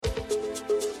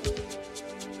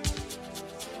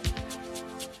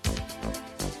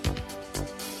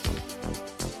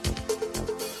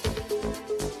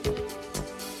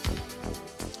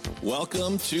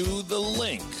Welcome to The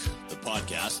Link, the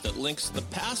podcast that links the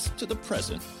past to the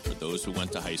present for those who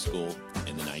went to high school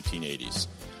in the 1980s.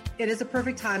 It is a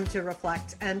perfect time to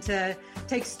reflect and to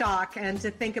take stock and to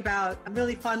think about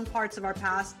really fun parts of our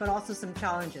past, but also some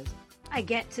challenges. I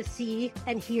get to see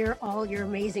and hear all your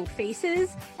amazing faces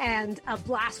and a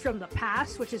blast from the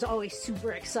past, which is always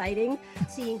super exciting,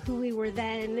 seeing who we were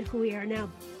then, who we are now.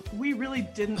 We really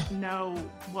didn't know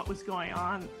what was going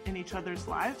on in each other's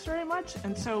lives very much.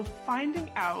 And so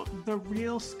finding out the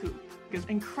real scoop is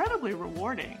incredibly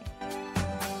rewarding.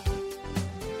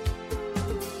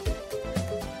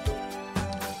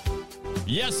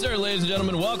 Yes, sir, ladies and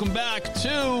gentlemen, welcome back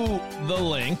to The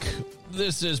Link.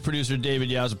 This is producer David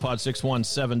Yaz of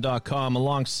Pod617.com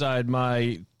alongside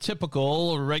my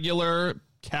typical regular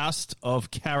cast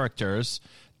of characters,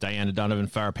 Diana Donovan,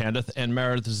 Farah Pandith, and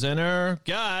Meredith Zinner.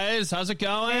 Guys, how's it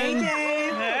going? Hey,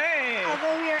 Dave. Hey!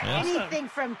 Although we are anything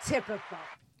from typical.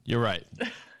 You're right.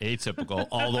 Atypical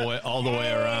all the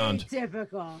way around.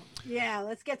 Typical. Yeah,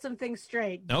 let's get some things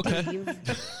straight. Okay. Dave.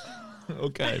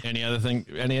 Okay. Any other thing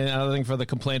for the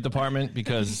complaint department?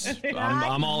 Because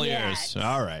I'm all ears.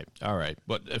 All right.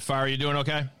 What, Farah, are you doing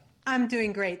okay? I'm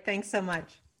doing great. Thanks so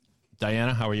much.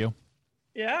 Diana, how are you?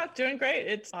 Yeah, doing great.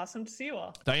 It's awesome to see you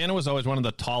all. Diana was always one of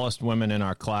the tallest women in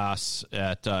our class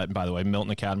at, by the way,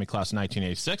 Milton Academy class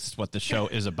 1986. It's what the show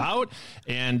is about.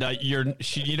 And you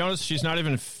notice she's not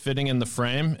even fitting in the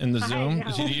frame in the Zoom.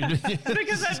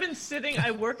 Because I've been sitting,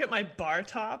 I work at my bar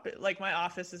top. Like my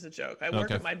office is a joke. I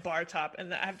work at my bar top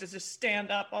and I have to just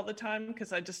stand up all the time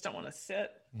because I just don't want to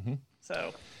sit. Mm-hmm.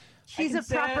 So she's a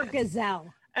proper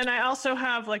gazelle. And I also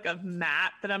have like a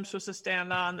mat that I'm supposed to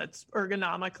stand on that's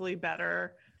ergonomically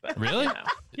better. But, really?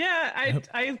 Yeah.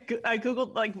 I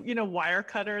Googled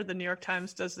Wirecutter. The New York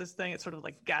Times does this thing. It's sort of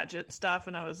like gadget stuff.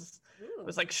 And I was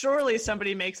like, surely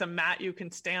somebody makes a mat you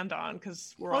can stand on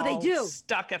because we're all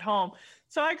stuck at home.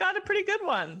 So I got a pretty good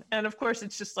one. And of course,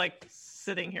 it's just like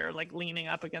sitting here, like leaning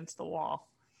up against the wall.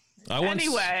 I'm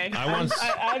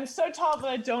so tall that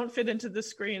I don't fit into the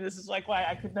screen. This is like why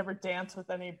I could never dance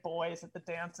with any boys at the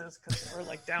dances because we're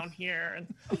like down here. And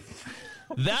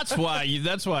that's why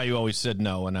you always said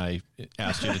no when I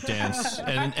asked you to dance,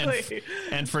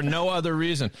 and for no other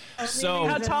reason. So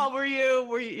how tall were you?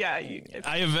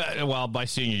 By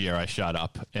senior year I shot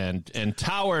up and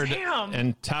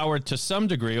towered to some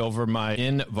degree over my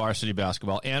in varsity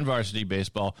basketball and varsity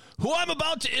baseball, who I'm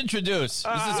about to introduce.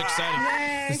 This is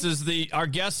exciting. Our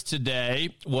guest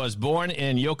today was born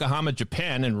in Yokohama,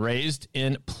 Japan, and raised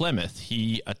in Plymouth.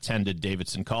 He attended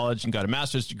Davidson College and got a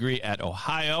master's degree at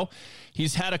Ohio.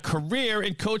 He's had a career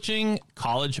in coaching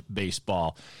college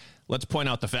baseball. Let's point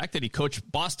out the fact that he coached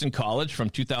Boston College from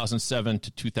 2007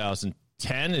 to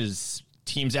 2010. His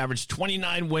teams averaged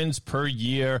 29 wins per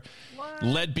year,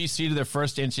 led BC to their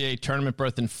first NCAA tournament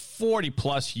berth in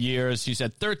 40-plus years. He's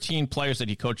had 13 players that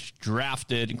he coached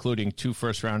drafted, including 2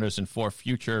 first-rounders and 4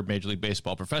 future Major League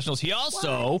Baseball professionals. He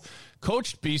also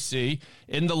coached BC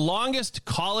in the longest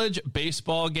college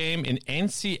baseball game in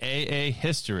NCAA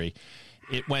history.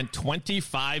 It went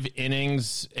 25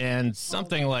 innings and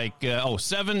something like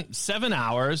 7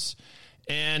 hours.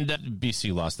 And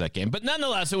BC lost that game. But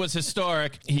nonetheless, it was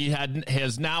historic. He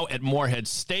has now at Morehead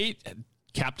State,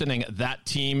 coaching that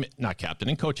team,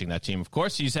 of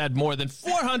course. He's had more than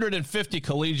 450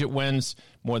 collegiate wins,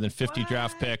 more than 50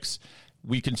 draft picks.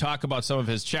 We can talk about some of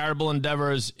his charitable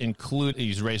endeavors,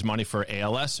 he's raised money for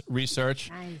ALS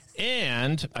research. Nice.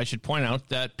 And I should point out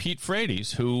that Pete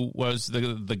Frates, who was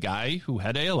the guy who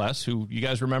had ALS, who you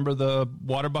guys remember the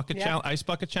water bucket ice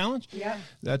bucket challenge? Yeah.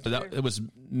 It was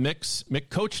Mick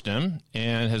coached him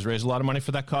and has raised a lot of money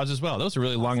for that cause as well. That was a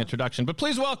really long introduction, but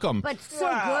please welcome good.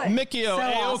 Mikio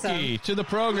Aoki to the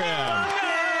program.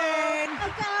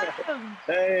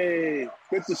 Hey,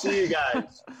 good to see you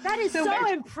guys. That is so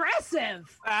impressive.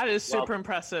 That is super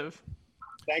impressive.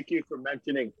 Thank you for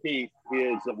mentioning Pete. He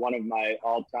is one of my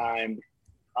all-time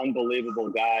unbelievable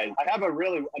guys. I have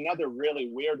another really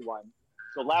weird one.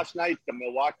 So last night, the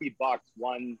Milwaukee Bucks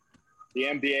won the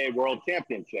NBA World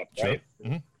Championship, right? Sure.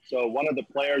 Mm-hmm. So one of the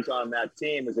players on that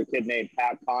team is a kid named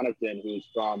Pat Connaughton, who's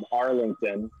from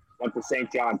Arlington, went to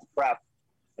St. John's Prep.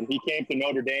 And he came to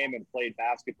Notre Dame and played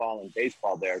basketball and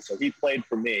baseball there. So he played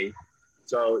for me.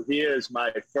 So he is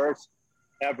my first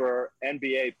ever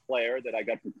NBA player that I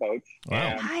got to coach,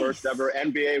 and first ever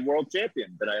NBA world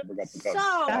champion that I ever got to coach.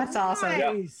 That's awesome.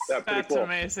 Nice. Yeah, That's cool.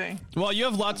 amazing. Well, you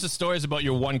have lots of stories about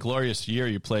your one glorious year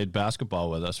you played basketball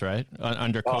with us, right?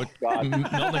 Under Coach Milton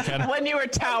Kennedy. When you were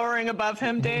towering above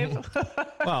him, Dave.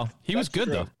 Well, he was good,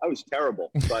 though. I was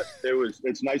terrible, but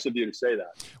it's nice of you to say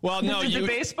that. Well, no, Did the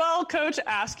baseball coach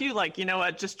ask you, like, you know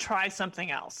what, just try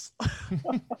something else?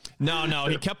 No,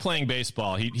 he kept playing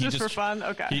baseball. He just for fun?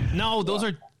 Okay. Those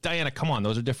are, Diana, come on,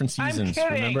 those are different seasons. I'm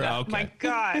kidding. Remember? Okay. My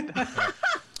God.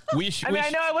 I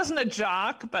know I wasn't a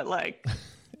jock, but like.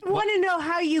 I want to know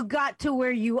how you got to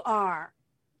where you are.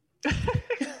 Oh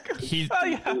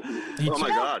my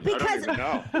God, because I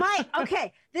don't even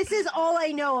know. This is all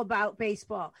I know about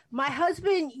baseball. My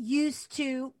husband used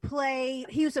to play,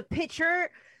 he was a pitcher,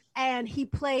 and he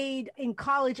played in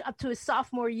college up to his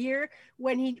sophomore year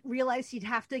when he realized he'd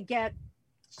have to get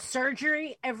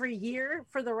surgery every year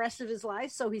for the rest of his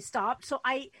life, so he stopped. So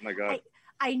I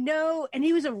know, and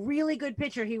he was a really good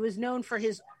pitcher. He was known for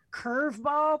his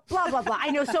curveball, blah blah blah. I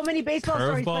know so many baseball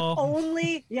stories, but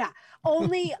only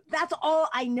that's all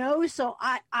I know. So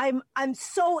I'm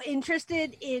so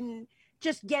interested in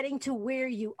just getting to where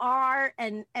you are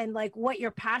and like what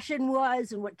your passion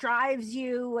was and what drives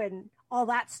you and all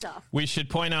that stuff. We should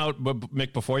point out,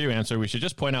 Mick, before you answer, we should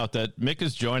just point out that Mick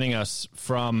is joining us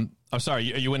from, are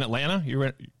you in Atlanta?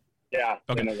 Yeah,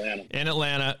 okay. In Atlanta. In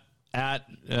Atlanta at,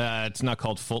 it's not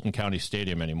called Fulton County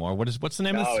Stadium anymore. What's the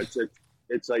name of this?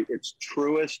 It's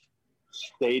Truist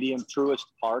Stadium, Truist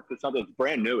Park or something. It's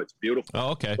brand new. It's beautiful.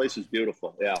 Oh, okay. The place is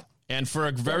beautiful, yeah. And for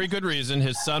a very good reason,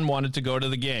 his son wanted to go to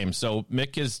the game. So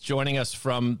Mick is joining us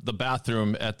from the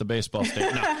bathroom at the baseball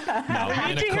stadium. No,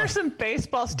 we need to hear some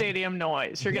baseball stadium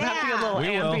noise. You're going to have to get a little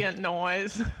ambient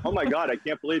noise. Oh, my God. I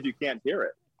can't believe you can't hear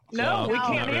it. No, we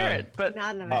can't hear it. But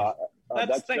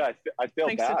that's I feel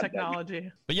thanks bad. To technology.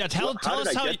 But yeah, tell us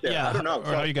how. I don't know.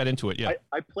 Or how you got into it. Yeah,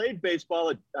 I played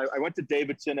baseball. I went to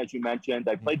Davidson, as you mentioned.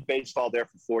 I played baseball there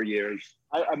for 4 years.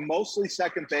 I'm mostly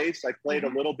second base. I played a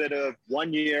little bit of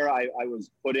 1 year. I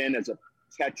was put in as a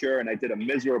catcher, and I did a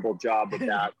miserable job with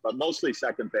that, but mostly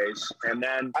second base. And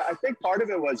then I think part of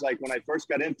it was like when I first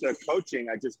got into coaching,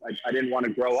 I didn't want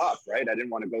to grow up, right? I didn't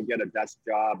want to go get a desk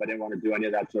job. I didn't want to do any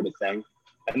of that sort of thing.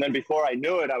 And then before I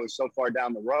knew it, I was so far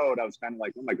down the road, I was kind of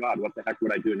like, oh my God, what the heck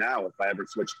would I do now if I ever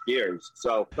switched gears?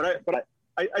 So,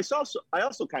 I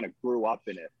also kind of grew up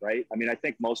in it, right? I mean, I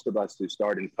think most of us who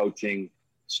start in coaching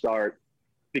start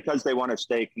because they want to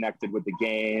stay connected with the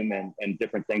game and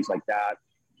different things like that.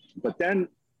 But then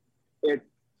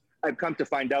I've come to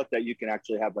find out that you can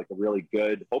actually have like a really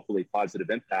good, hopefully positive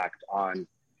impact on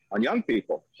young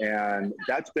people. And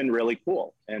that's been really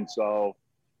cool. And so,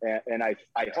 and I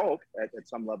hope at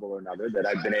some level or another that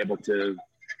I've been able to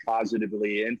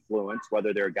positively influence,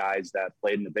 whether they're guys that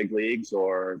played in the big leagues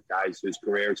or guys whose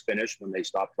careers finished when they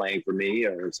stopped playing for me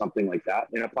or something like that,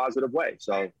 in a positive way.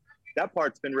 So that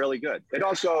part's been really good. It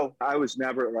also, I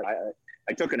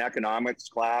took an economics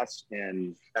class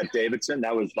at Davidson.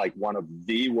 That was like one of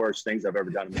the worst things I've ever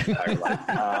done in my entire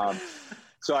life.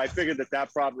 So I figured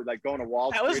that probably like going to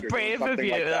Wall Street. That was brave of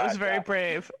you. Like that was very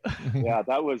brave. Yeah,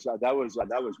 that was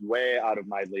way out of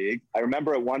my league. I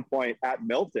remember at one point at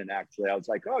Milton, actually, I was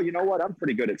like, oh, you know what? I'm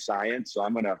pretty good at science, so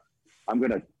I'm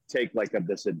gonna take like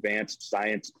this advanced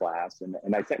science class.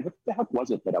 And I think, what the heck was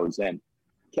it that I was in?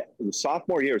 The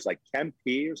sophomore year, it was like Chem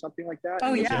P or something like that.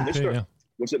 Oh, yeah.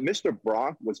 Was it Mr.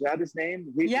 Bronk? Was that his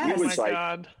name? Yes. He was oh my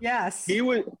God. Yes.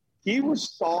 He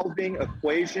was solving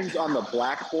equations on the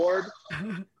blackboard,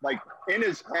 like in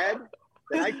his head,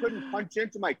 that I couldn't punch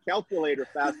into my calculator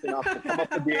fast enough to come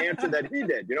up with the answer that he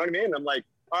did. You know what I mean? I'm like,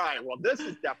 all right, well, this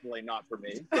is definitely not for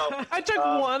me. So I took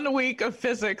 1 week of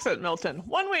physics at Milton.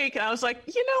 1 week, and I was like,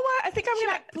 you know what? I think I'm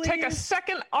going to take a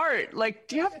second art. Like,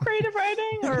 do you have creative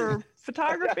writing or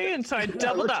photography? And so I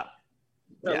doubled up.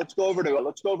 Yeah, let's go over to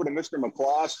Mr.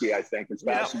 McCloskey, I think, as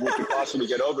fast as we can possibly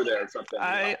get over there or something.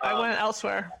 I went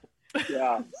elsewhere.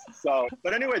 Yeah. So,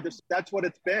 but anyway, that's what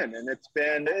it's been, and it's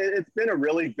been a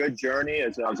really good journey.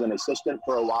 As I was an assistant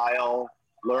for a while,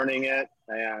 learning it,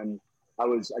 and I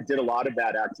did a lot of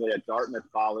that actually at Dartmouth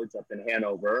College up in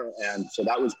Hanover, and so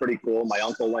that was pretty cool. My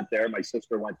uncle went there, my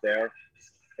sister went there,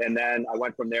 and then I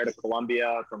went from there to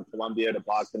Columbia, from Columbia to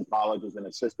Boston College as an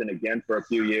assistant again for a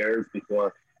few years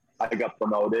before I got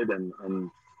promoted, and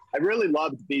I really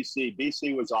loved BC.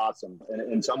 BC was awesome, and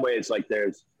in some ways, like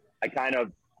I kind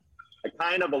of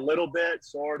a little bit,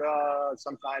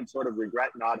 sometimes regret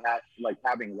not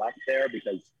having left there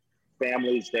because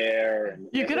family's there. And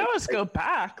you could always go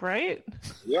back, right?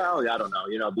 Yeah, I don't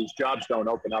know. These jobs don't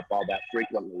open up all that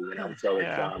frequently, so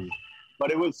it's, But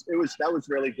that was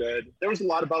really good. There was a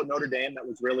lot about Notre Dame that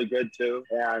was really good too.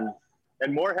 And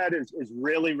Moorhead is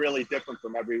really, really different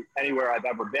from anywhere I've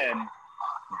ever been.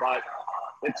 But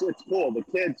it's cool. The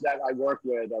kids that I work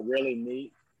with are really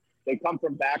neat. They come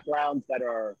from backgrounds that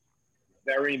are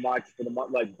very much,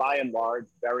 by and large,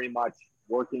 very much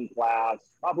working class,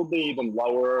 probably even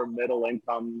lower middle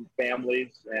income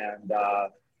families. And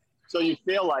so you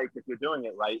feel like if you're doing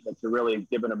it right, that you're really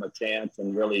giving them a chance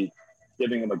and really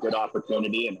giving them a good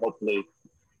opportunity, and hopefully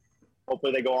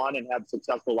they go on and have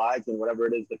successful lives in whatever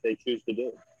it is that they choose to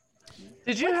do.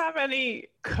 Did you have any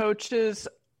coaches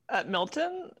at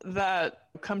Milton that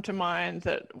come to mind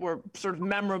that were sort of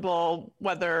memorable,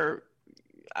 whether,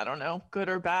 I don't know, good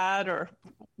or bad, or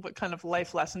what kind of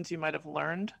life lessons you might have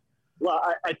learned? Well,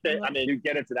 I think, you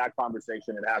get into that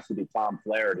conversation, it has to be Tom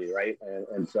Flaherty, right?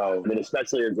 And so,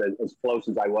 especially as close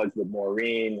as I was with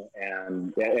Maureen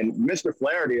and Mr.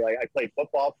 Flaherty, I played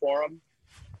football for him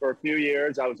for a few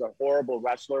years. I was a horrible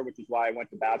wrestler, which is why I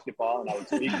went to basketball, and I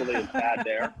was equally as bad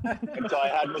there. And so I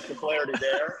had Mr. Flaherty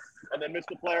there. And then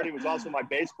Mr. Flaherty was also my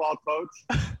baseball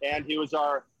coach, and he was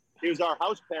our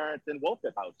house parent in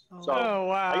Wolcott House. So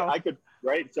wow. I could,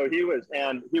 right? So he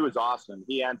was awesome.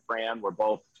 He and Fran were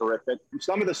both terrific.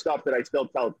 Some of the stuff that I still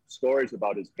tell stories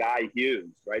about is Guy Hughes,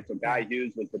 right? So Guy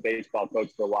Hughes was the baseball coach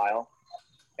for a while.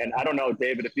 And I don't know,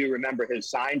 David, if you remember his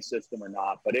sign system or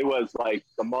not, but it was like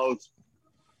the most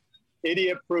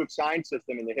idiot-proof sign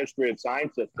system in the history of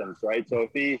sign systems, right? So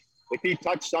if he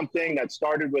touched something that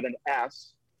started with an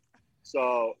S,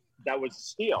 so that was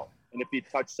steal. And if he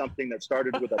touched something that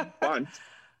started with a bunt,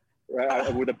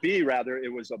 with a B rather,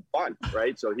 it was a bunt,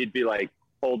 right? So he'd be like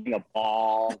holding a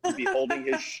ball, he'd be holding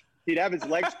he'd have his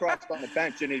legs crossed on the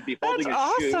bench, and he'd be holding his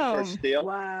shoe for a steal.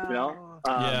 Wow. You know?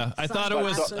 Yeah, I thought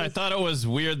it was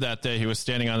weird that day he was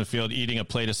standing on the field eating a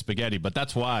plate of spaghetti, but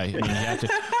that's why. I mean, he had to.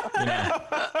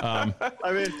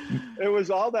 It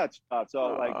was all that stuff.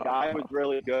 So Guy was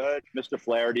really good. Mr.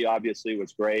 Flaherty obviously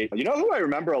was great. You know who I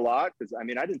remember a lot? Because I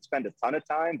didn't spend a ton of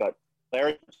time, but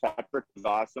Larry Patrick was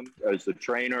awesome as the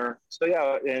trainer. So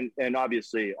yeah, and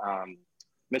obviously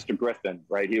Mr. Griffin,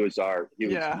 right? He was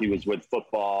with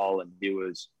football, and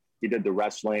he did the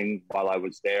wrestling while I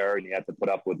was there, and he had to put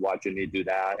up with watching me do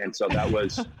that. And so that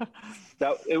was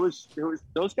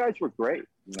those guys were great.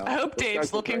 You know? I hope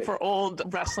Dave's looking for old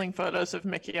wrestling photos of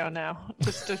Mickey O now,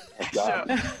 just to show.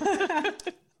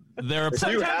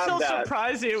 Sometimes he'll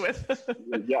surprise you with.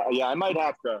 Yeah, I might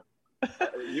have to.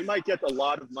 You might get a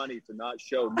lot of money to not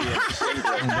show me in a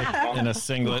singlet. In a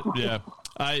singlet, yeah.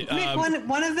 Mick,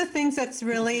 one of the things that's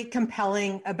really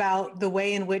compelling about the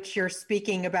way in which you're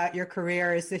speaking about your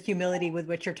career is the humility with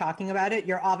which you're talking about it.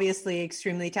 You're obviously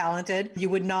extremely talented. You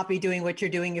would not be doing what you're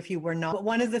doing if you were not. But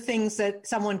one of the things that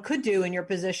someone could do in your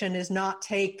position is not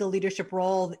take the leadership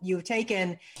role that you've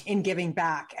taken in giving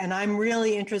back. And I'm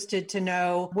really interested to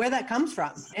know where that comes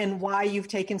from and why you've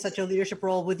taken such a leadership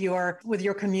role with your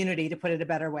community, to put it a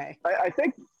better way. I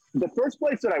think the first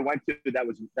place that I went to that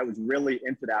was really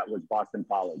into that was Boston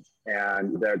College,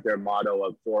 and their motto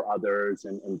of for others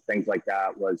and things like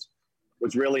that was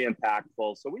really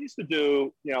impactful. So we used to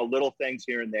do, little things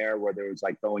here and there where there was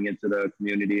like going into the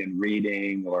community and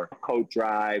reading or coat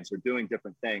drives or doing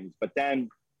different things. But then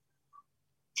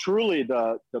truly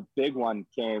the big one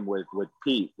came with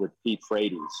Pete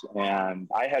Frates. And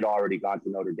I had already gone to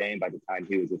Notre Dame by the time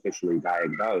he was officially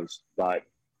diagnosed, but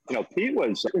Pete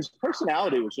his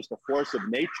personality was just a force of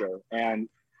nature. And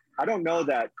I don't know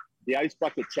that the Ice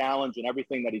Bucket Challenge and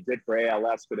everything that he did for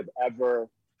ALS could have ever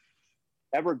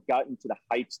gotten to the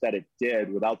heights that it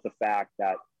did without the fact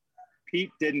that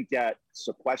Pete didn't get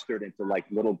sequestered into like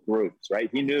little groups, right?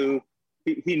 He knew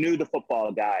the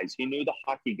football guys. He knew the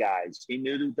hockey guys. He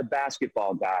knew the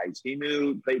basketball guys. He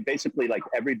knew basically like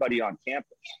everybody on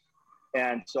campus.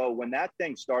 And so when that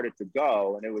thing started to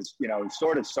go, and it was,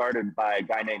 sort of started by a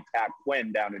guy named Pat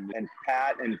Quinn and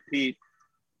Pat and Pete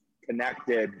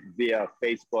connected via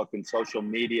Facebook and social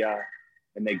media,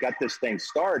 and they got this thing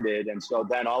started. And so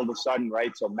then all of a sudden,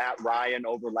 right, so Matt Ryan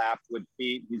overlapped with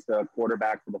Pete. He's the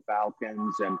quarterback for the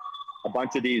Falcons, and a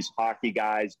bunch of these hockey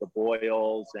guys, the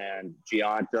Boyles and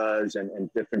Giantas and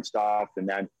different stuff. And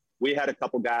then we had a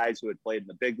couple guys who had played in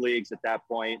the big leagues at that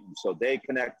point, and so they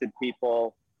connected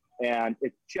people. And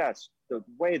it just, the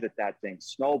way that thing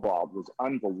snowballed was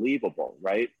unbelievable,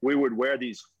 right? We would wear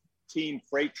these Team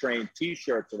Freight Train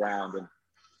T-shirts around, and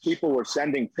people were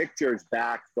sending pictures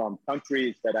back from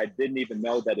countries that I didn't even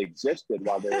know that existed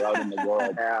while they were out in the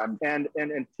world.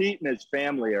 And Pete and his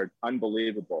family are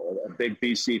unbelievable, a big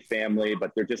BC family,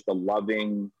 but they're just a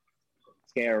loving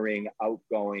caring,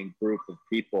 outgoing group of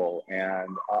people. And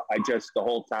I just, the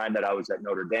whole time that I was at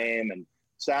Notre Dame, and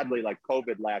sadly, like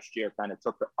COVID last year kind of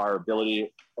took our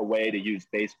ability away to use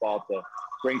baseball to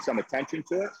bring some attention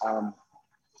to it.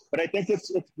 But I think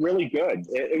it's really good.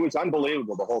 It was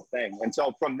unbelievable, the whole thing. And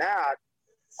so from that,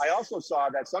 I also saw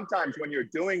that sometimes when you're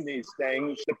doing these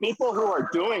things, the people who are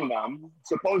doing them,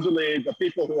 supposedly the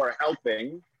people who are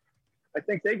helping, I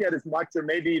think they get as much or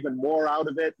maybe even more out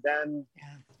of it than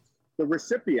the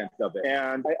recipient of it.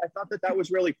 And I thought that was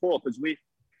really cool, because we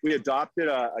adopted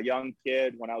a young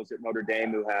kid when I was at Notre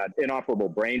Dame who had inoperable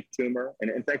brain tumor.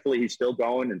 And thankfully he's still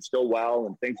going and still well,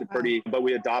 and things are pretty, but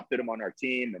we adopted him on our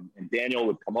team, and Daniel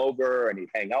would come over and he'd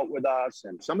hang out with us.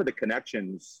 And some of the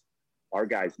connections our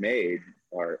guys made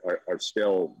are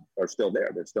still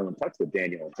there. They're still in touch with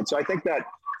Daniel. And so I think that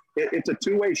it's a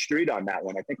two-way street on that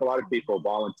one. I think a lot of people,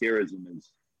 volunteerism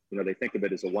is, they think of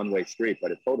it as a one-way street,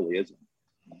 but it totally isn't.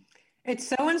 It's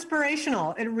so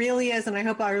inspirational. It really is. And I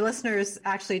hope our listeners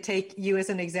actually take you as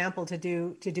an example to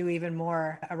do even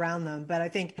more around them. But I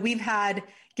think we've had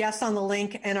guests on the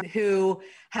link and who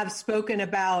have spoken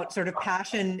about sort of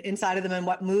passion inside of them and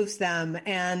what moves them.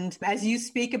 And as you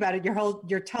speak about it,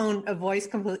 your tone of voice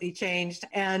completely changed.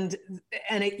 And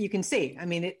you can see, I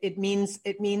mean, it means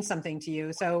something to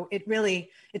you. So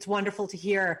it's wonderful to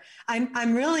hear.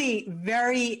 I'm really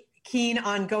very keen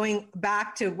on going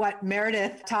back to what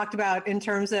Meredith talked about in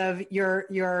terms of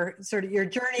your sort of your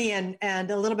journey and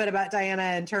a little bit about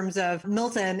Diana in terms of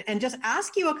Milton, and just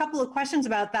ask you a couple of questions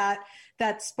about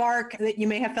that spark that you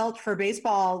may have felt for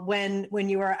baseball when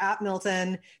you were at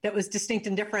Milton that was distinct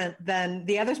and different than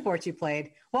the other sports you played.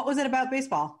 What was it about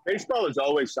baseball? Baseball is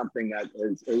always something that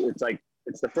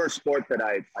it's the first sport that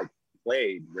I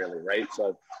played, really, right?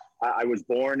 So I was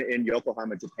born in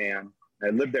Yokohama, Japan. I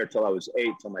lived there till I was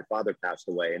 8, till my father passed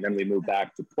away. And then we moved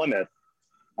back to Plymouth,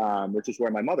 which is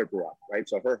where my mother grew up, right?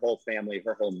 So her whole family,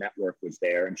 her whole network was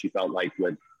there. And she felt like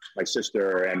with my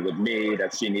sister and with me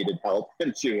that she needed help.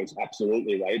 And she was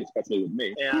absolutely right, especially with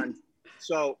me. And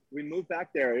so we moved back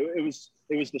there. It was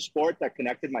the sport that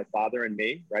connected my father and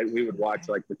me, right? We would watch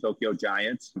like the Tokyo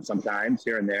Giants sometimes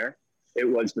here and there. It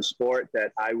was the sport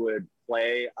that I would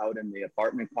play out in the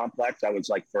apartment complex. I was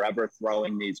like forever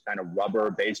throwing these kind of rubber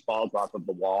baseballs off of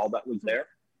the wall that was there.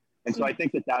 And so I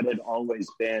think that had always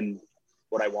been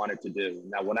what I wanted to do.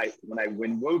 Now, when we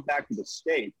moved back to the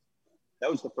States,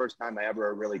 that was the first time I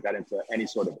ever really got into any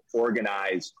sort of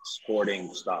organized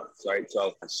sporting stuff, right?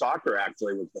 So soccer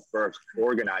actually was the first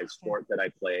organized sport that I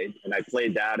played. And I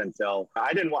played that until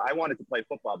I wanted to play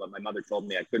football, but my mother told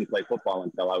me I couldn't play football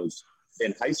until I was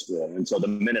in high school. And so the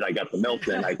minute I got to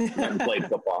Milton, I went and played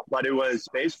football. But it was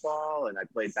baseball, and I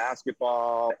played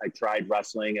basketball. I tried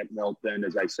wrestling at Milton,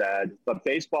 as I said. But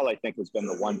baseball, I think, has been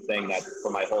the one thing that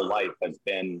for my whole life has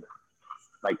been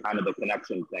like kind of the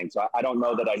connection thing. So I don't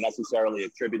know that I necessarily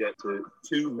attribute it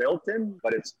to Milton,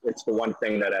 but it's the one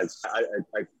thing that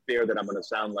I fear that I'm going to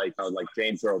sound like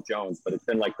James Earl Jones, but it's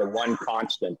been like the one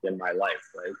constant in my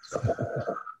life, right?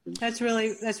 So. That's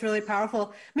really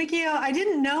powerful. Mikio, I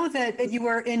didn't know that you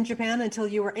were in Japan until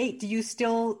you were 8. Do you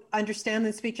still understand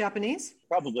and speak Japanese?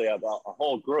 Probably a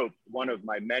whole group. One of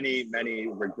my many, many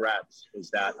regrets is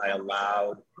that I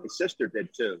allowed, my sister did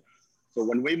too. So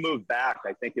when we moved back,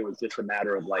 I think it was just a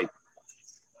matter of like,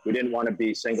 we didn't want to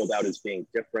be singled out as being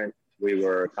different. We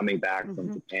were coming back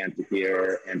from Japan to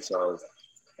here. And so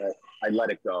I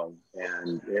let it go.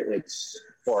 And it's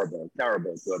horrible,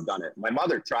 terrible to have done it. My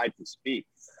mother tried to speak.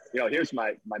 Here's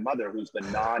my mother, who's the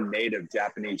non-native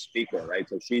Japanese speaker, right?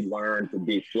 So she learned to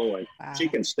be fluent. Wow. She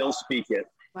can still speak it.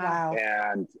 Wow.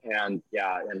 And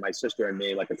my sister and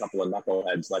me, like a couple of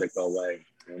knuckleheads, let it go away.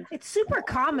 It's super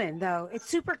common, though. It's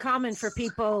super common for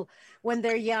people when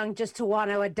they're young just to want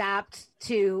to adapt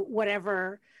to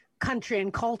whatever country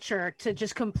and culture, to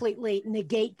just completely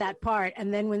negate that part.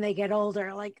 And then when they get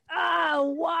older, like,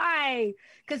 oh, why?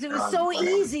 Because it was so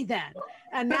easy then.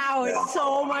 And now it's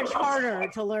so much harder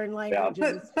to learn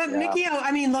languages. But Mikio,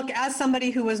 I mean, look, as somebody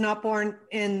who was not born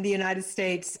in the United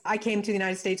States, I came to the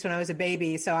United States when I was a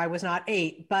baby, so I was not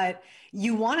 8. But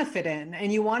you want to fit in,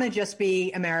 and you want to just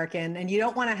be American, and you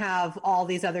don't want to have all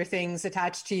these other things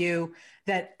attached to you.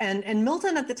 And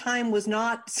Milton at the time was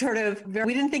not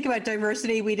we didn't think about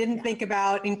diversity. We didn't think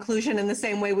about inclusion in the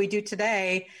same way we do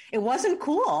today. It wasn't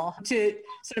cool to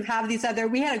sort of have these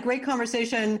we had a great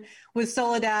conversation with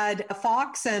Soledad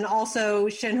Fox and also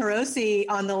Shin Hiroshi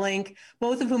on the link,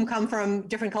 both of whom come from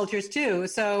different cultures too.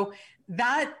 So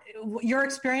that your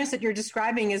experience that you're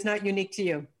describing is not unique to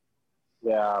you.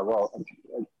 Yeah, well,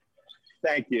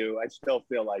 thank you. I still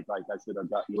feel like I should have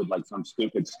gotten with like some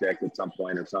stupid stick at some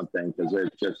point or something, because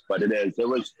it's just, but it is.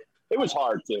 it was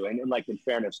hard too. And like, in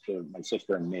fairness to my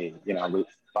sister and me, you know,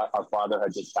 our father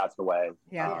had just passed away.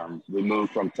 Yeah. We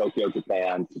moved from Tokyo,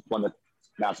 Japan to Plymouth,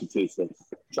 Massachusetts,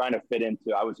 trying to fit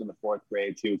into, I was in the 4th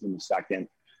grade, she was in the 2nd.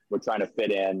 We're trying to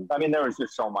fit in. I mean, there was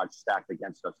just so much stacked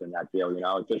against us in that deal, you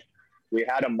know. Just, we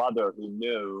had a mother who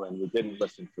knew, and we didn't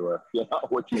listen to her, you know,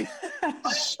 which is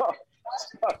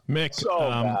Mick, so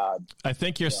bad. I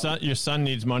think your son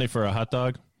needs money for a hot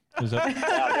dog. Is that?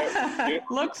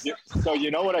 So you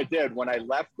know what I did when I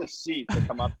left the seat to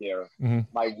come up here? Mm-hmm.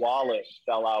 My wallet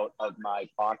fell out of my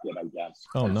pocket, I guess.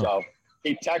 Oh no! So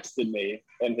he texted me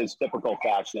in his typical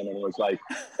fashion and was like,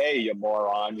 "Hey, you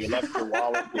moron! You left your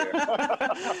wallet here."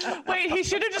 Wait, he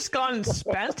should have just gone and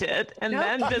spent it, and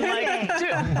then been like,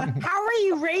 "Dude, how are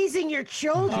you raising your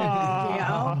children?" You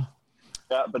know?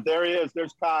 Yeah, but there he is.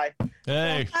 There's Kai.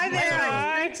 Hey. Hi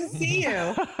there. Great to see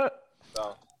you.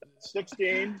 So,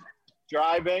 16,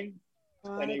 driving,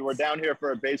 and we're down here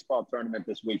for a baseball tournament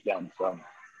this weekend. So,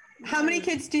 how many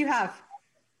kids do you have?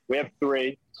 We have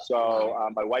 3.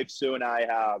 So my wife Sue and I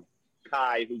have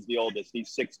Kai, who's the oldest. He's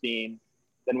 16.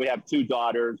 Then we have 2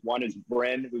 daughters. One is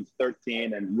Bryn, who's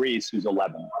 13, and Reese, who's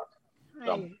 11.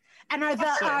 So, and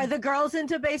are the girls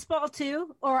into baseball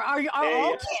too, or are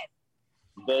all kids?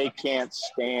 They can't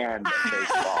stand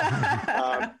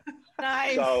baseball.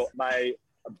 Nice. So my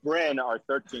Bryn, our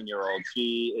 13-year-old,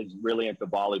 she is really into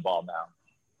volleyball now.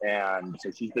 And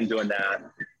so she's been doing that.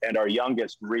 And our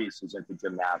youngest, Reese, is into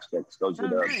gymnastics. Those are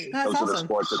the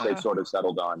sports that they've sort of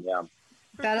settled on. Yeah.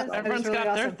 everyone's really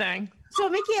got their thing." So,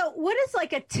 Mickey, what is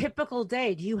like a typical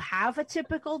day? Do you have a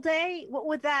typical day? What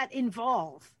would that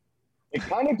involve? It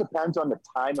kind of depends on the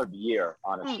time of year,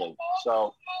 honestly.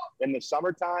 So in the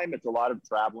summertime, it's a lot of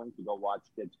traveling to go watch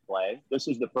kids play. This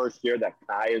is the first year that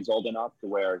Kai is old enough to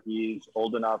where he's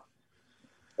old enough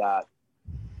that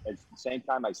at the same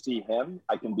time I see him,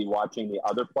 I can be watching the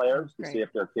other players to see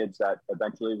if they're kids that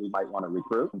eventually we might want to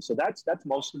recruit. And so that's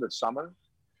most of the summer.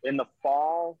 In the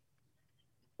fall,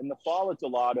 it's a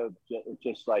lot of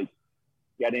just like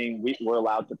we're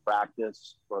allowed to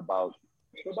practice for about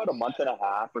a month and a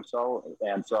half or so.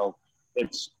 And so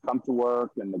it's come to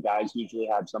work, and the guys usually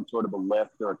have some sort of a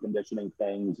lift or conditioning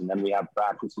things. And then we have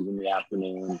practices in the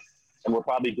afternoon. And we're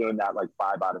probably doing that like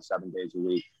 5 out of 7 days a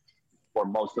week for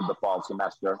most of the fall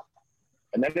semester.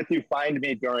 And then if you find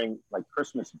me during like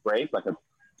Christmas break, like a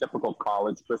typical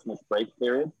college Christmas break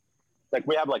period, like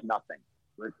we have like nothing.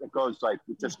 It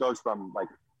just goes from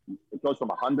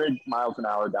 100 miles an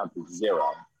hour down to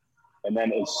 0. And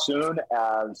then as soon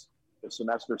as the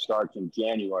semester starts in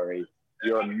January,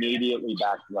 you're immediately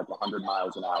back to like 100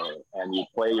 miles an hour, and you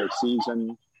play your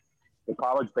season. The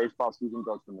college baseball season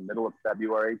goes from the middle of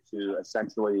February to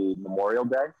essentially Memorial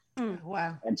Day.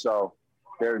 Wow. And so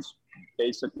there's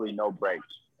basically no breaks.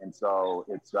 And so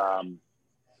it's,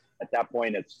 at that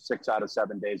point, it's 6 out of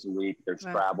 7 days a week. There's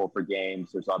travel for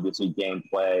games. There's obviously game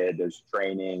play. There's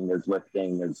training. There's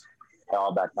lifting. There's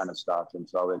all that kind of stuff. And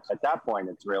so at that point,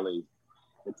 it's really,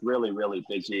 really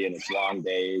busy, and it's long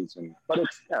days. But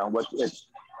it's, it's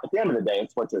at the end of the day,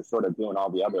 it's what you're sort of doing all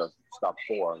the other stuff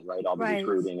for, right? All the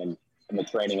recruiting and the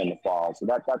training in the fall. So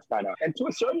that's kind of, and to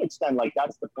a certain extent, like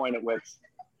that's the point at which,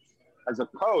 as a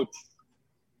coach,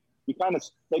 you kind of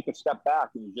take a step back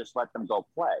and you just let them go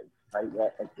play,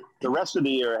 right? The rest of the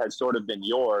year has sort of been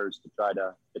yours to try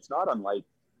to, it's not unlike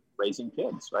raising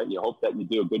kids, right? You hope that you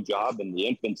do a good job in the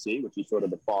infancy, which is sort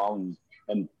of the fall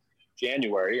and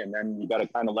January, and then you got to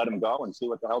kind of let them go and see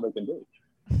what the hell they can do.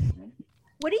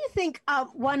 What do you think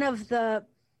one of the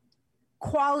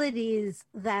qualities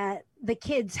that the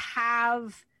kids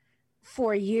have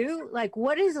for you? Like,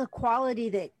 what is a quality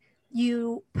that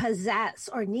you possess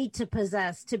or need to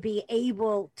possess to be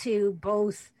able to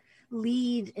both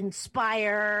lead,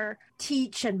 inspire,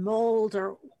 teach, and mold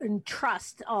and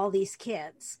trust all these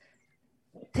kids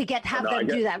to have them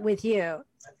do that with you?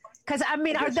 Because I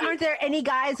mean, aren't there any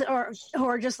guys who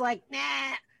are just like,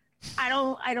 nah,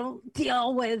 I don't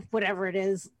deal with whatever it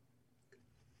is,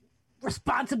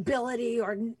 responsibility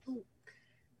or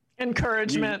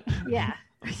encouragement. Yeah.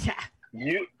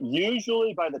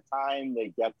 Usually by the time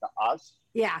they get to us,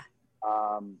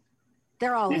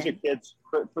 they're all these are kids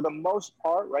for the most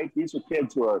part, right? These are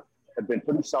kids who have been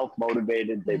pretty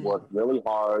self-motivated. They've worked really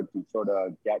hard to sort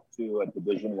of get to a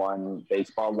Division I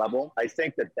baseball level. I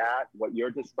think that what you're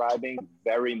describing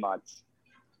very much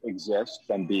exists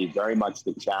and be very much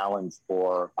the challenge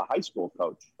for a high school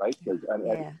coach, right? Because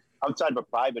outside of a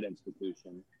private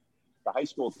institution, the high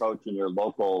school coach in your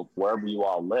local, wherever you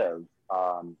all live,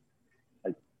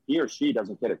 he or she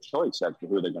doesn't get a choice as to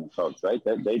who they're going to coach, right?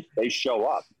 They show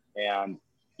up, and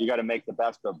you got to make the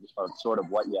best of sort of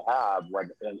what you have.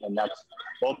 And that's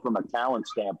both from a talent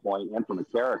standpoint and from a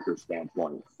character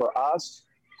standpoint. For us,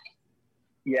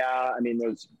 yeah, I mean,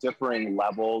 there's differing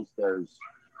levels. There's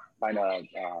kind of,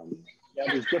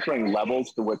 there's differing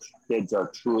levels to which kids are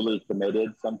truly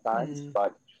committed sometimes.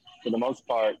 But for the most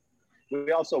part,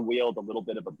 we also wield a little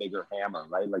bit of a bigger hammer,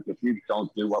 right? Like if you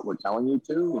don't do what we're telling you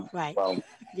to, well,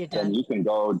 then you can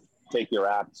go take your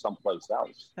act someplace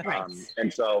else. Right.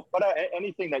 And so, but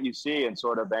anything that you see in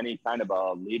sort of any kind of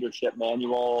a leadership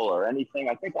manual or anything,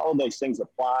 I think all of those things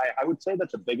apply. I would say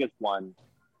that the biggest one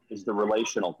is the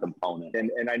relational component.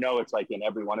 And I know it's like in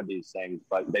every one of these things,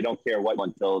 but they don't care what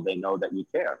until they know that you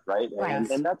care, right?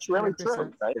 And that's really 100%.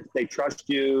 True, right? If they trust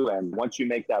you, and once you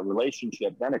make that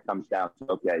relationship, then it comes down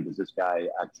to, okay, does this guy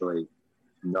actually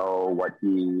know what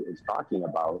he is talking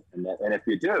about? And if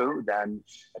you do, then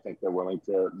I think they're willing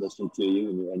to listen to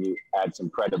you, and you add some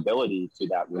credibility to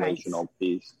that relational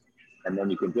piece, and then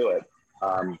you can do it.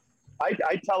 I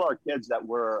tell our kids that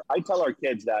we're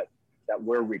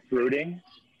recruiting,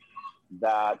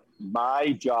 that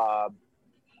my job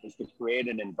is to create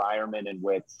an environment in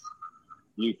which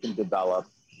you can develop,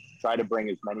 try to bring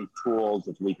as many tools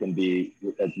as we could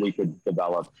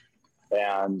develop,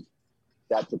 and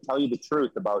that to tell you the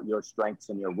truth about your strengths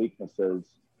and your weaknesses,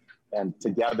 and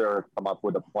together come up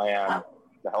with a plan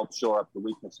to help shore up the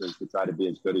weaknesses to try to be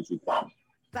as good as you can.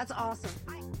 That's awesome.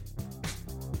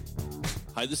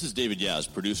 Hi, this is David Yaz,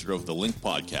 producer of the Link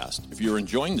Podcast. If you're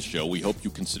enjoying the show, we hope you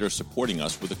consider supporting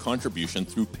us with a contribution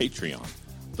through Patreon.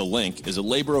 The Link is a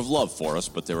labor of love for us,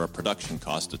 but there are production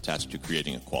costs attached to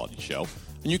creating a quality show,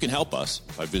 and you can help us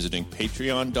by visiting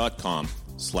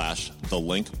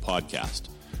patreon.com/thelinkpodcast.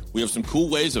 We have some cool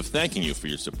ways of thanking you for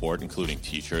your support, including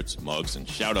t-shirts, mugs, and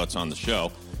shout-outs on the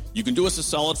show. You can do us a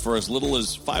solid for as little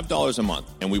as $5 a month,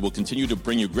 and we will continue to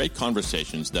bring you great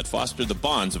conversations that foster the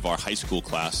bonds of our high school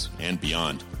class and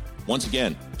beyond. Once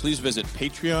again, please visit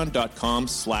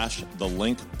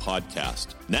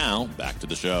patreon.com/thelinkpodcast. Now, back to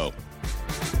the show.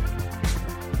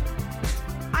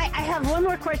 I have one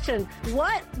more question.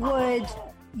 What would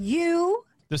you...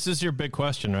 This is your big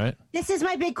question, right? This is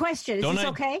my big question. Is this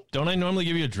okay? Don't I normally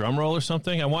give you a drum roll or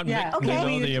something? I want Mick to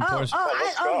know the importance.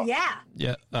 Yeah.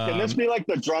 Yeah. Can this be like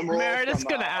the drum roll? Meredith's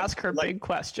going to ask her big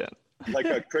question. Like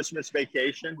a Christmas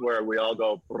Vacation where we all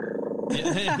go...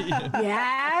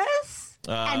 Yes.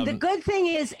 And the good thing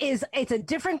is it's a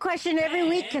different question every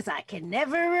week because I can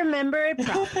never remember it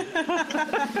properly.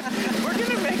 We're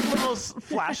going to make little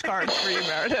flashcards for you,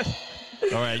 Meredith.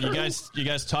 All right, you guys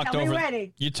talked over.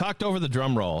 Ready. You talked over the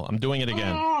drum roll. I'm doing it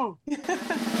again. Oh.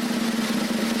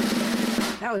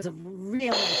 That was a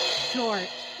really short.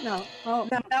 No,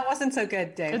 that wasn't so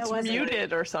good, Dave. It's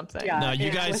muted or something. Yeah, no,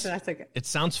 you guys. It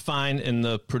sounds fine in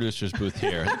the producer's booth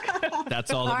here.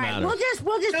 That's all that matters.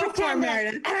 We'll just pretend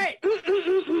that. All right.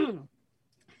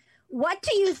 What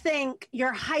do you think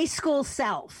your high school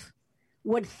self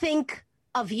would think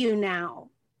of you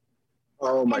now?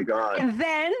 Oh my God! And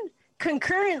then,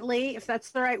 concurrently, if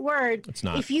that's the right word, it's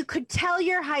not. If you could tell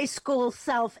your high school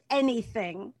self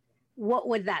anything, what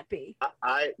would that be?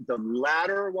 The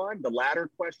latter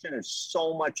question is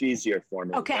so much easier for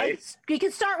me. Okay, right? You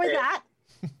can start with that.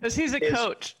 Because he's a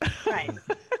coach. Right.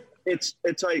 It's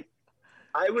like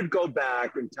I would go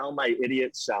back and tell my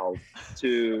idiot self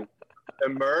to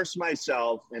immerse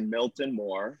myself in Milton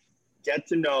more, get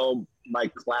to know my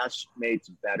classmates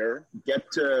better,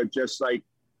 get to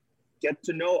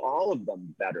know all of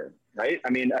them better, right? I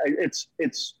mean, it's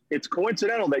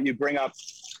coincidental that you bring up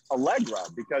Allegra,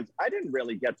 because I didn't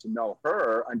really get to know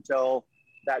her until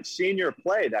that senior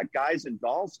play, that Guys and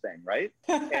Dolls thing, right?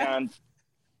 And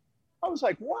I was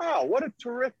like, wow, what a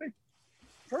terrific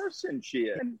person she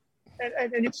is. And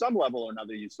at some level or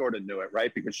another, you sort of knew it,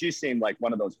 right? Because she seemed like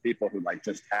one of those people who like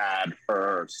just had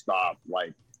her stuff,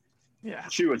 like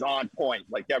she was on point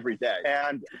like every day.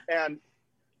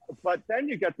 But then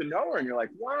you get to know her and you're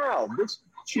like, wow,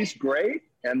 she's great.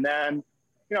 And then,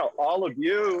 you know, all of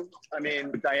you, I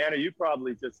mean, Diana, you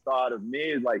probably just thought of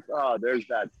me like, oh, there's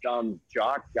that dumb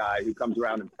jock guy who comes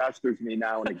around and pesters me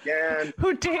now and again.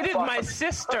 Who dated my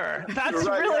sister. That's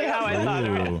really how I thought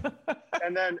of it.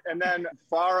 And then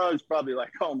Farah is probably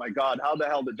like, oh my God, how the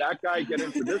hell did that guy get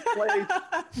into this place?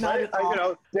 Right? You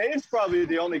know, Dave's probably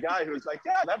the only guy who's like,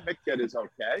 yeah, that Mick kid is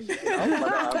okay. You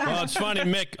know? Well, it's funny,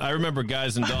 Mick. I remember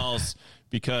Guys and Dolls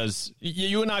because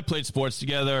you and I played sports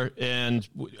together, and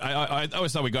I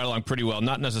always thought we got along pretty well.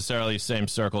 Not necessarily same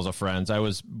circles of friends. I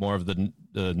was more of the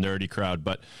nerdy crowd,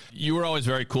 but you were always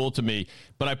very cool to me.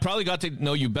 But I probably got to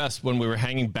know you best when we were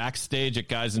hanging backstage at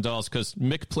Guys and Dolls because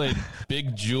Mick played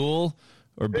Big Jewel.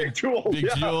 Or Big Jewel,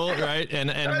 right?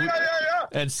 And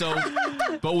And so,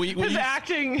 but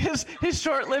his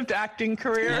short-lived acting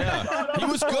career. Yeah, he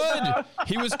was good.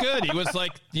 He was good. He was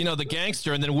like, the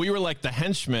gangster, and then we were like the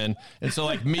henchmen. And so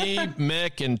like me,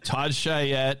 Mick, and Todd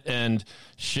Chayette, and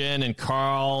Shin, and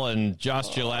Carl, and Josh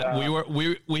Gillette,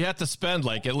 we had to spend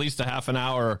like at least a half an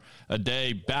hour a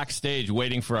day backstage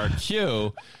waiting for our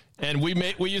cue. And we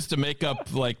used to make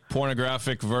up like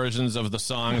pornographic versions of the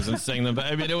songs and sing them.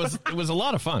 I mean, it was a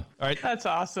lot of fun. All right, that's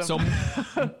awesome.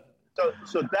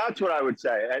 So that's what I would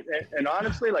say. And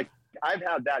honestly, like I've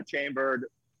had that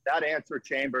answer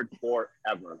chambered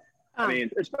forever. I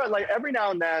mean, it's like every now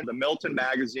and then the Milton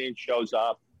magazine shows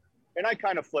up, and I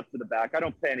kind of flip to the back. I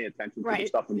don't pay any attention to the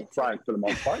stuff in the front for the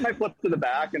most part. And I flip to the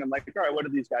back, and I'm like, all right, what are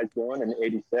these guys doing in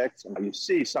 '86? And you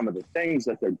see some of the things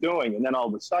that they're doing, and then all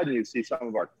of a sudden you see some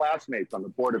of our classmates on the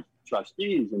board of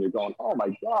trustees, and you're going, oh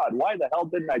my God, why the hell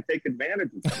didn't I take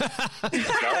advantage of that?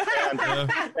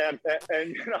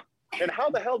 And how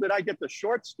the hell did I get the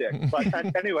short stick?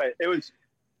 But anyway, it was.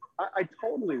 I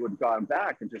totally would have gone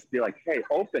back and just be like, hey,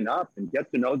 open up and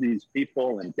get to know these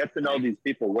people and get to know these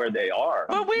people where they are.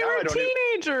 But we were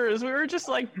teenagers. We were just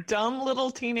like dumb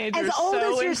little teenagers. As old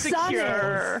so as your insecure.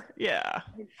 son is. Yeah.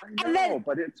 I know,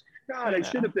 but it's, God, I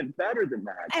should have been better than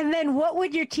that. And then what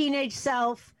would your teenage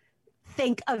self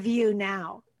think of you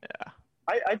now? Yeah.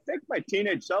 I think my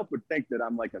teenage self would think that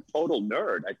I'm like a total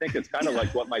nerd. I think it's kind of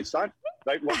like what my son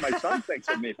thinks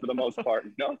of me for the most part.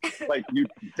 Like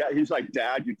he's like,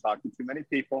 Dad, you talk to too many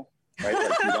people, right?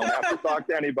 Like you don't have to talk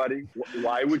to anybody.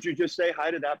 Why would you just say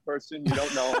hi to that person you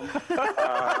don't know?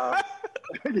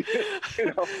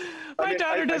 My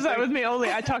daughter does that with me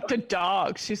only. I talk to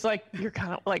dogs. She's like, you're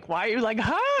kind of like, why are you like,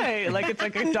 hi? Like it's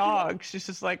like a dog. She's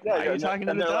just like, why are you talking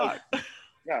to the dog? Like,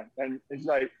 yeah, and it's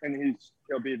like, and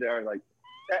he'll be there like.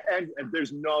 And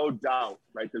there's no doubt,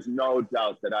 right? There's no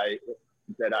doubt that I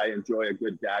enjoy a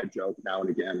good dad joke now and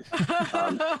again.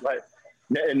 But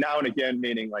and now and again,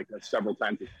 meaning like several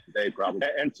times a day, probably.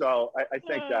 And so I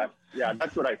think that, yeah,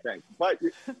 that's what I think. But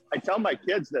I tell my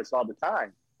kids this all the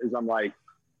time is I'm like,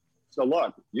 so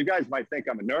look, you guys might think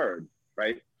I'm a nerd,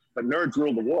 right? But nerds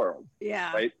rule the world.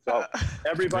 Yeah. Right. So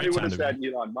everybody would have said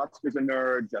Elon Musk is a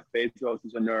nerd, Jeff Bezos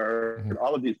is a nerd, and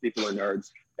all of these people are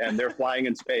nerds, and they're flying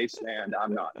in space, and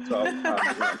I'm not. So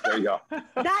there you go.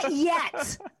 Not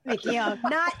yet, Mikio.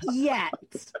 Not yet.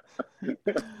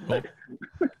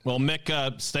 Well,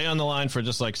 Mick, stay on the line for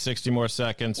just like 60 more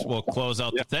seconds. We'll close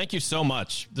out. Yeah. Thank you so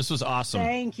much. This was awesome.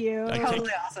 Thank you.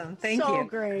 Totally awesome. Thank you. So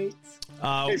great.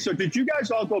 Hey, so did you guys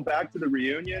all go back to the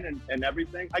reunion and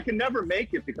everything? I can never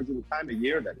make it because of the time of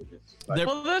year that it is.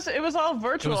 Well, it was all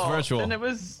virtual. It was virtual. And it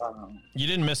was... you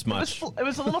didn't miss much. It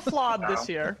was a little flawed this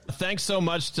year. Thanks so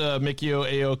much to Mikio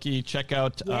Aoki. Check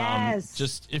out,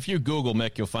 just if you Google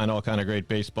Mick, you'll find all kind of great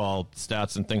baseball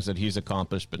stats and things that he's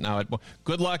accomplished. But now,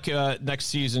 good luck next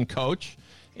season, Coach.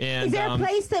 And is there a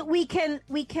place that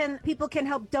people can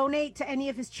help donate to any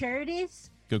of his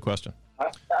charities? Good question.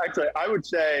 Actually, I would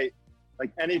say like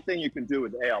anything you can do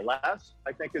with ALS,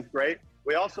 I think is great.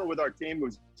 We also, with our team,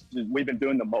 we've been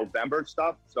doing the Movember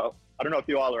stuff. So I don't know if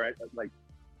you all are like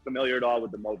familiar at all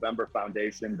with the Movember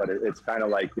Foundation, but it's kind of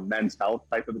like the men's health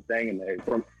type of a thing.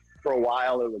 And for a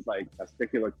while, it was like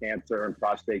testicular cancer and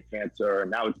prostate cancer,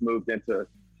 and now it's moved into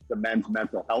the men's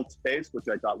mental health space, which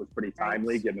I thought was pretty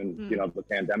timely given, the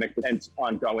pandemic, and it's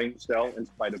ongoing still in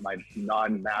spite of my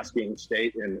non-masking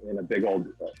state in a big old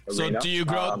arena. So do you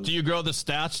grow the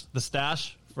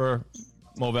stash for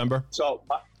Movember? So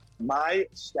my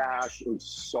stash is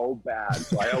so bad,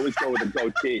 so I always go with a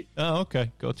goatee. Oh, okay.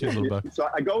 Goatee a little bit. So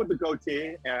I go with the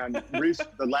goatee, and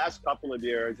the last couple of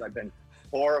years I've been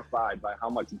horrified by how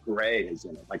much gray is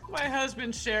in it. Like my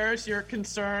husband shares your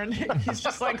concern. He's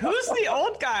just like, who's the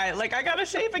old guy? Like, I gotta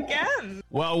shave again.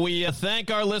 Well, we thank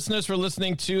our listeners for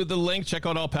listening to The Link. Check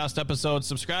out all past episodes.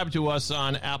 Subscribe to us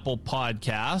on Apple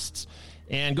Podcasts.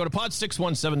 And go to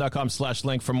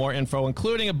pod617.com/link for more info,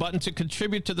 including a button to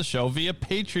contribute to the show via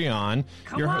Patreon.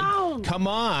 Come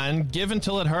on. Give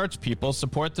until it hurts, people.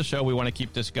 Support the show. We want to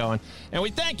keep this going. And we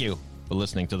thank you for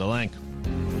listening to The Link.